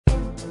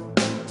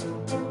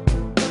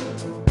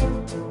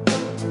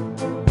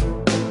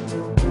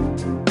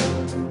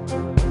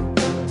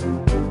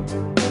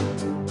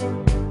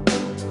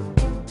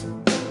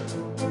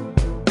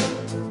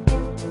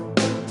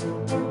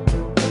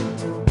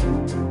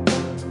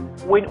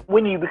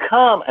when you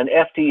become an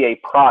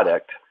FDA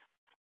product,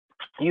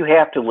 you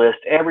have to list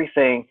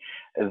everything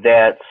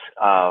that's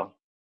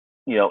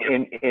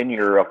in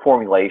your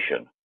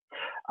formulation,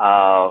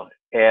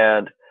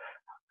 and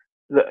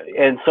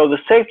so the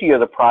safety of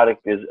the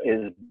product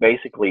is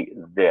basically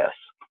this.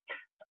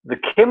 The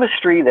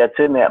chemistry that's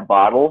in that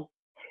bottle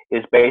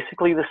is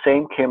basically the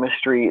same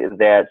chemistry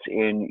that's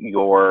in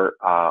your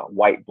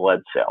white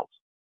blood cells.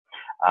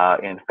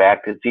 In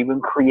fact, it's even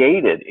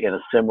created in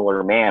a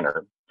similar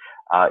manner.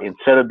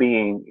 Instead of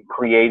being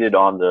created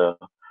on the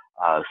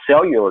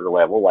cellular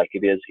level like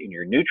it is in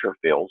your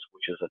neutrophils,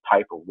 which is a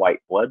type of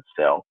white blood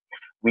cell,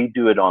 we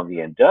do it on the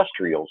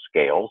industrial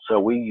scale. So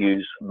we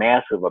use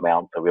massive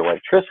amounts of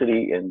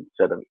electricity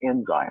instead of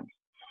enzymes.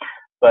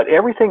 But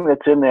everything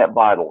that's in that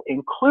bottle,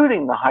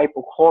 including the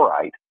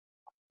hypochlorite,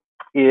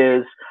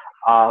 is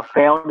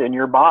found in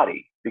your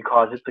body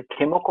because it's a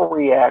chemical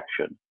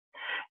reaction.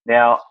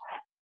 Now,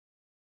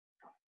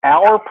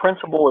 our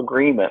principal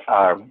ingredient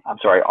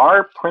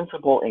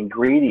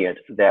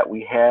that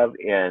we have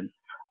in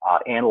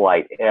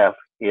Anolyte F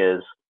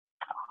is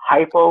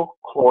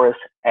hypochlorous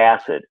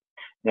acid.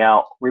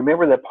 Now,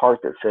 remember that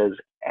part that says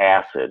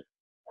acid.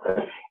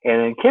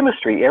 And in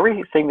chemistry,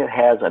 everything that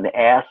has an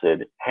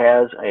acid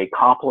has a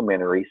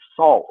complementary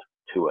salt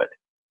to it.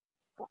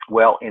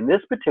 Well, in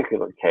this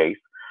particular case,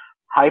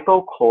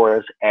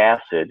 hypochlorous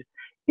acid,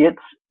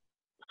 its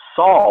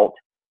salt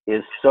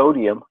is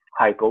sodium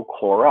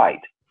hypochlorite.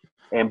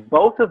 And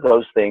both of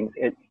those things,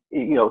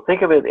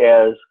 think of it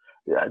as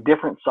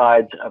different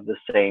sides of the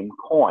same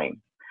coin.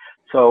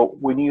 So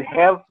when you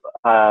have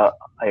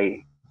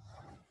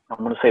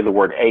I'm going to say the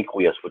word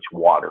aqueous, which is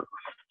water.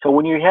 So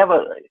when you have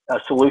a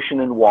solution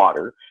in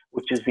water,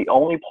 which is the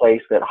only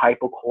place that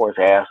hypochlorous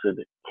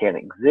acid can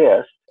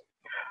exist,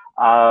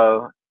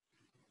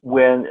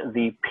 when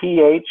the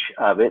pH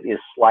of it is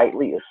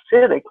slightly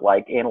acidic,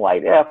 like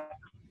Anolyte F,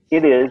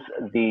 it is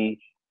the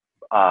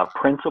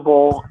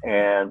principal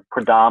and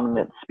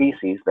predominant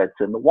species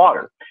that's in the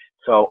water.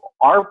 So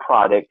our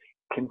product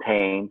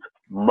contains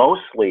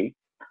mostly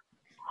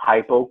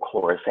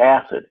hypochlorous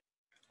acid.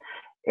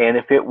 And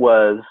if it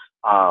was,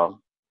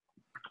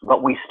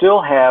 but we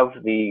still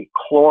have the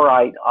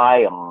chlorite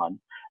ion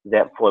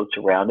that floats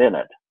around in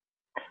it.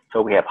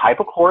 So we have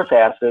hypochlorous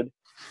acid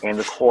and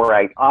the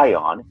chlorite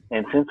ion.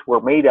 And since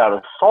we're made out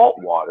of salt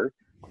water,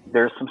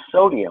 there's some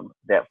sodium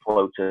that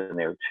floats in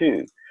there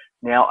too.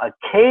 Now,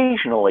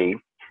 occasionally,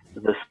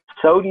 the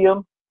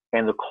sodium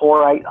and the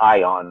chlorite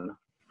ion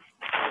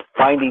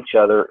find each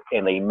other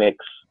and they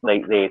mix, they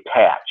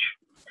attach.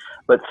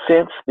 But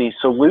since the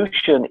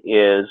solution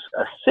is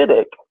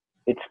acidic,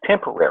 it's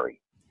temporary.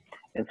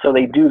 And so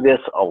they do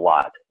this a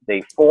lot.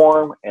 They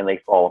form and they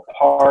fall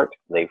apart.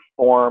 They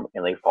form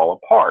and they fall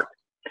apart.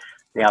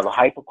 Now, the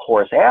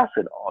hypochlorous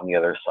acid, on the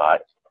other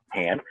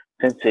hand,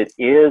 since it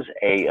is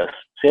a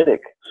acidic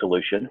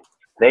solution,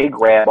 they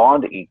grab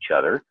onto each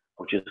other,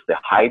 which is the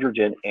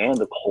hydrogen and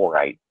the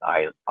chlorite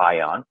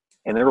ion,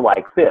 and they're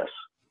like this.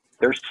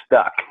 They're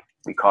stuck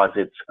because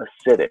it's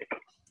acidic.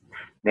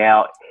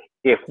 Now,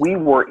 if we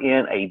were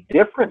in a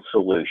different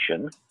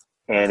solution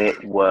and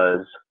it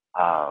was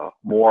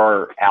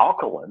more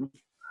alkaline,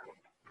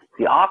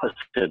 the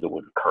opposite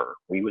would occur.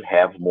 We would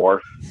have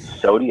more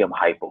sodium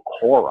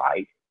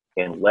hypochlorite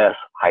and less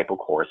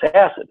hypochlorous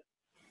acid.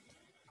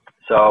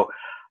 So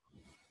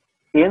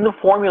in the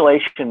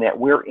formulation that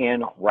we're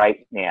in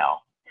right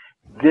now,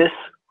 this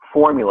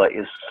formula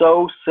is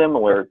so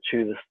similar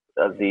to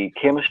the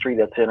chemistry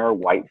that's in our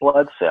white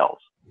blood cells.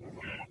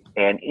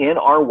 And in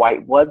our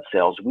white blood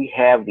cells, we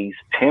have these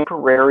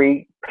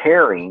temporary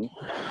pairings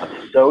of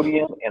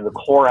sodium and the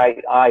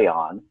chloride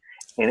ion,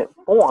 and it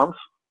forms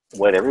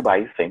what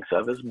everybody thinks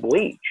of as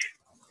bleach.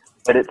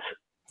 But it's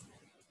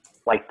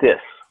like this.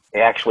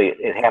 Actually,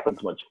 it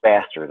happens much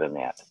faster than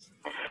that.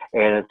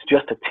 And it's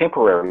just a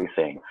temporary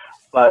thing.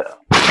 But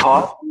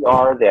because we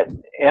are that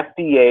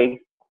FDA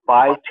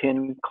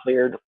 510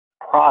 cleared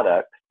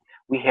product,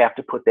 we have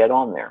to put that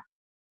on there.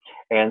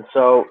 And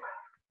so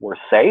we're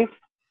safe.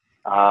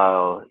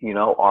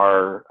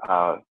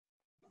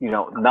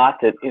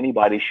 Not that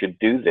anybody should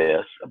do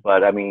this,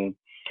 but I mean,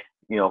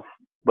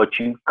 but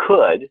you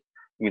could,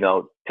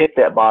 pick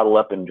that bottle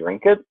up and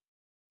drink it.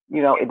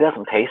 It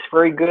doesn't taste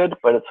very good,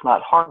 but it's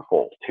not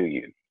harmful to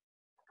you.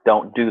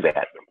 Don't do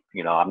that.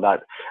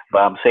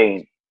 I'm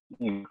saying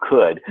you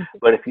could,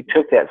 but if you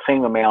took that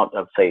same amount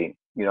of, say,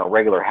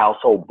 regular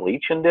household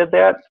bleach and did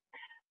that,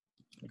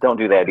 don't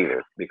do that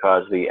either,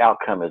 because the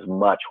outcome is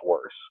much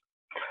worse.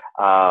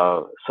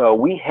 So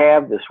we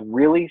have this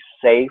really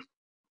safe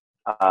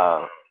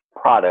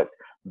product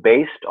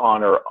based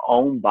on our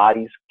own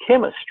body's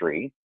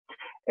chemistry,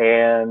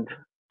 and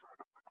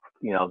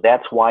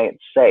that's why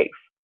it's safe.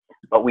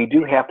 But we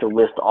do have to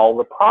list all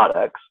the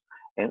products,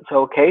 and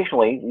so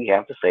occasionally we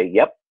have to say,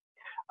 yep,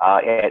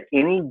 at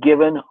any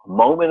given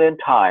moment in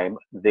time,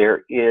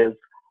 there is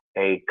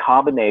a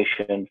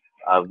combination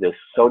of this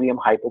sodium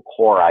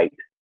hypochlorite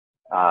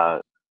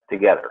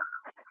together.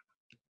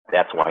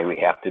 That's why we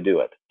have to do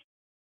it.